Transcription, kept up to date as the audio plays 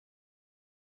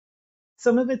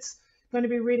Some of it's going to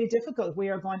be really difficult. We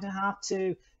are going to have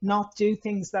to not do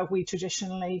things that we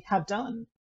traditionally have done.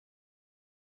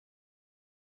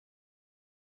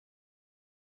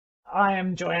 I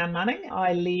am Joyanne Manning.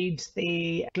 I lead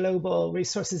the global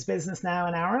resources business now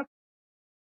in Arup.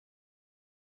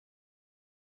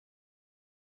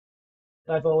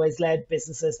 I've always led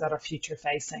businesses that are future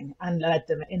facing and led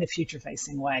them in a future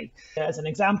facing way. As an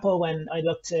example, when I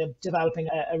looked to developing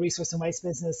a resource and waste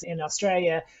business in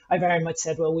Australia, I very much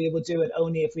said, well, we will do it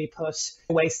only if we put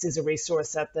waste as a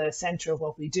resource at the centre of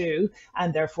what we do.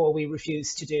 And therefore, we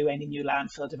refuse to do any new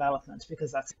landfill development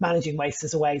because that's managing waste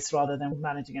as a waste rather than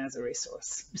managing it as a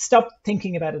resource. Stop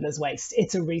thinking about it as waste.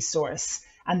 It's a resource.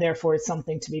 And therefore, it's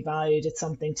something to be valued. It's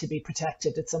something to be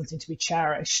protected. It's something to be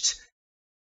cherished.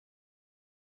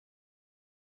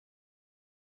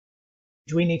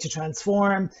 We need to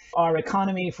transform our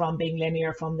economy from being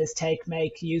linear, from this take,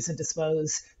 make, use and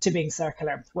dispose, to being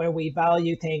circular, where we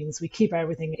value things, we keep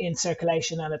everything in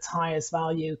circulation at its highest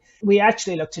value. We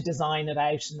actually look to design it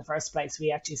out in the first place.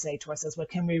 We actually say to ourselves, well,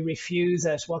 can we refuse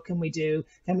it? What can we do?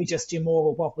 Can we just do more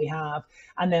with what we have?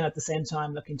 And then at the same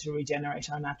time, looking to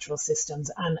regenerate our natural systems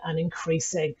and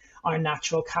increasing our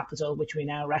natural capital, which we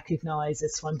now recognize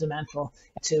is fundamental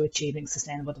to achieving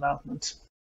sustainable development.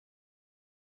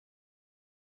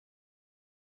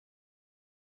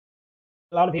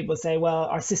 A lot of people say, well,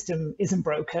 our system isn't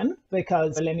broken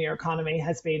because the linear economy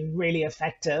has been really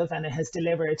effective and it has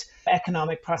delivered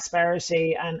economic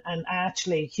prosperity and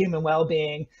actually human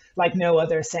well-being like no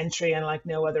other century and like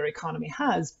no other economy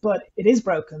has. But it is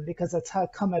broken because it's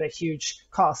come at a huge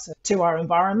cost to our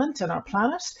environment and our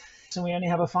planet. And we only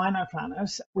have a finite planet.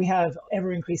 We have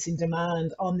ever increasing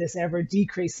demand on this ever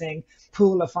decreasing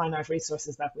pool of finite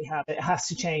resources that we have. It has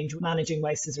to change. Managing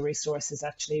waste as a resource is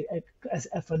actually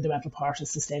a fundamental part of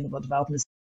sustainable development.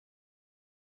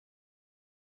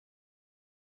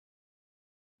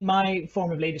 My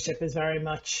form of leadership is very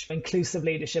much inclusive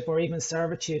leadership or even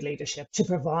servitude leadership, to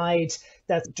provide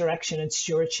that direction and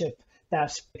stewardship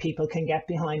that people can get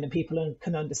behind and people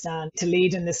can understand. To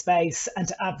lead in this space and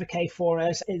to advocate for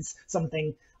it is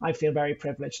something I feel very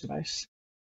privileged about.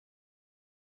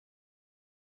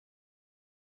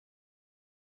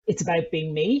 It's about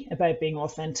being me, about being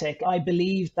authentic. I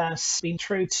believe that being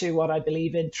true to what I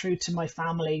believe in, true to my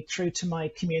family, true to my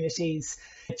communities,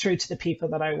 true to the people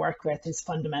that I work with is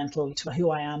fundamental to who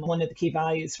I am. One of the key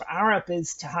values for Arup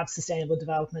is to have sustainable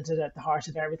development at the heart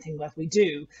of everything that we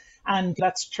do. And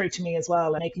that's true to me as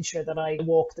well, and making sure that I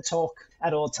walk the talk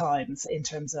at all times in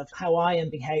terms of how I am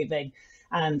behaving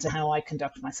and how I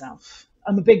conduct myself.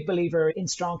 I'm a big believer in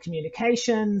strong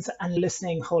communications and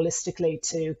listening holistically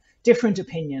to different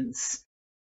opinions.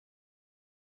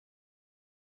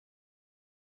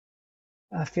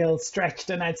 I feel stretched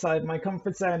and outside my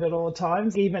comfort zone at all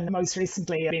times. Even most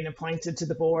recently, being appointed to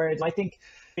the board. I think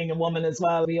being a woman as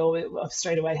well, we always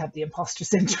straight away have the imposter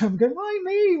syndrome, going, why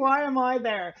me? Why am I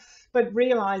there? But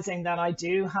realizing that I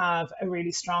do have a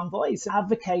really strong voice,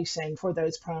 advocating for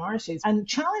those priorities and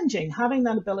challenging, having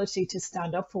that ability to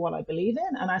stand up for what I believe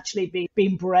in and actually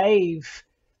being brave.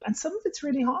 And some of it's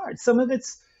really hard. Some of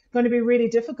it's going to be really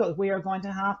difficult. We are going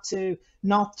to have to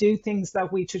not do things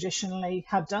that we traditionally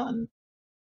have done.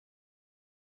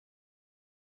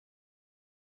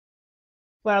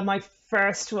 Well, my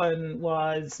first one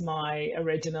was my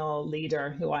original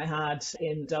leader who I had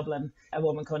in Dublin, a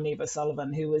woman called Neva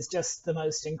Sullivan, who was just the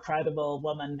most incredible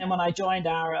woman. And when I joined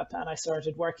Arup and I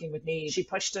started working with Neve, she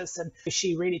pushed us and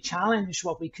she really challenged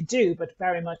what we could do, but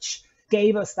very much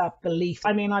gave us that belief.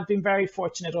 I mean, I've been very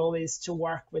fortunate always to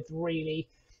work with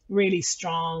really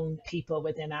strong people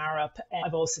within Arup.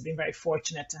 I've also been very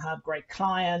fortunate to have great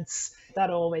clients. That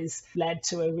always led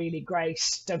to a really great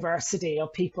diversity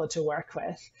of people to work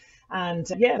with. And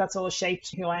yeah, that's all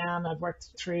shaped who I am. I've worked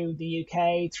through the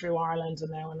UK, through Ireland,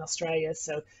 and now in Australia.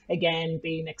 So again,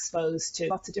 being exposed to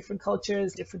lots of different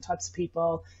cultures, different types of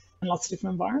people, and lots of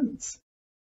different environments.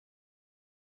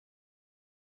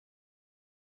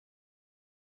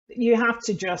 You have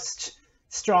to just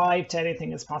strive to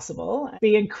anything as possible.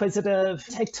 Be inquisitive,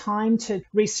 take time to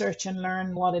research and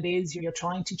learn what it is you're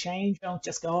trying to change. Don't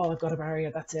just go, oh, I've got a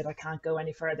barrier, that's it, I can't go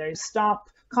any further. Stop,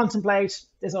 contemplate,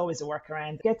 there's always a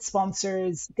workaround. Get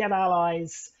sponsors, get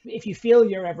allies. If you feel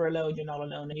you're ever alone, you're not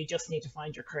alone, and you just need to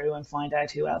find your crew and find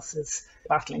out who else is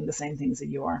battling the same things that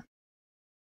you are.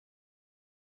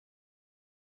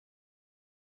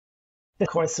 The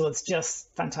course was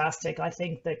just fantastic. I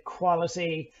think the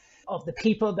quality of the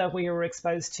people that we were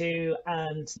exposed to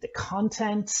and the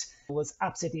content was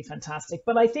absolutely fantastic.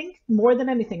 But I think more than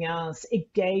anything else,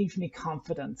 it gave me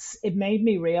confidence. It made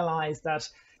me realize that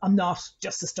I'm not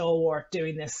just a stalwart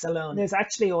doing this alone. There's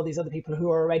actually all these other people who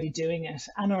are already doing it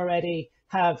and already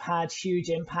have had huge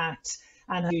impact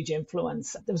and huge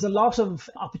influence. There was a lot of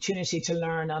opportunity to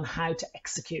learn on how to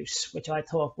execute, which I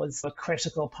thought was a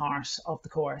critical part of the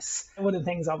course. One of the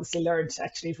things obviously learned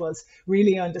actually was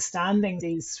really understanding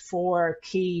these four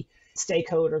key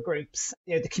stakeholder groups,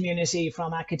 the community,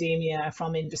 from academia,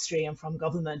 from industry, and from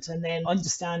government, and then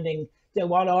understanding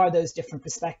what are those different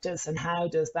perspectives and how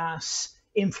does that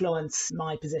influence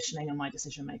my positioning and my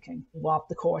decision making. What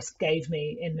the course gave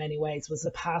me in many ways was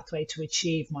a pathway to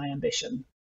achieve my ambition.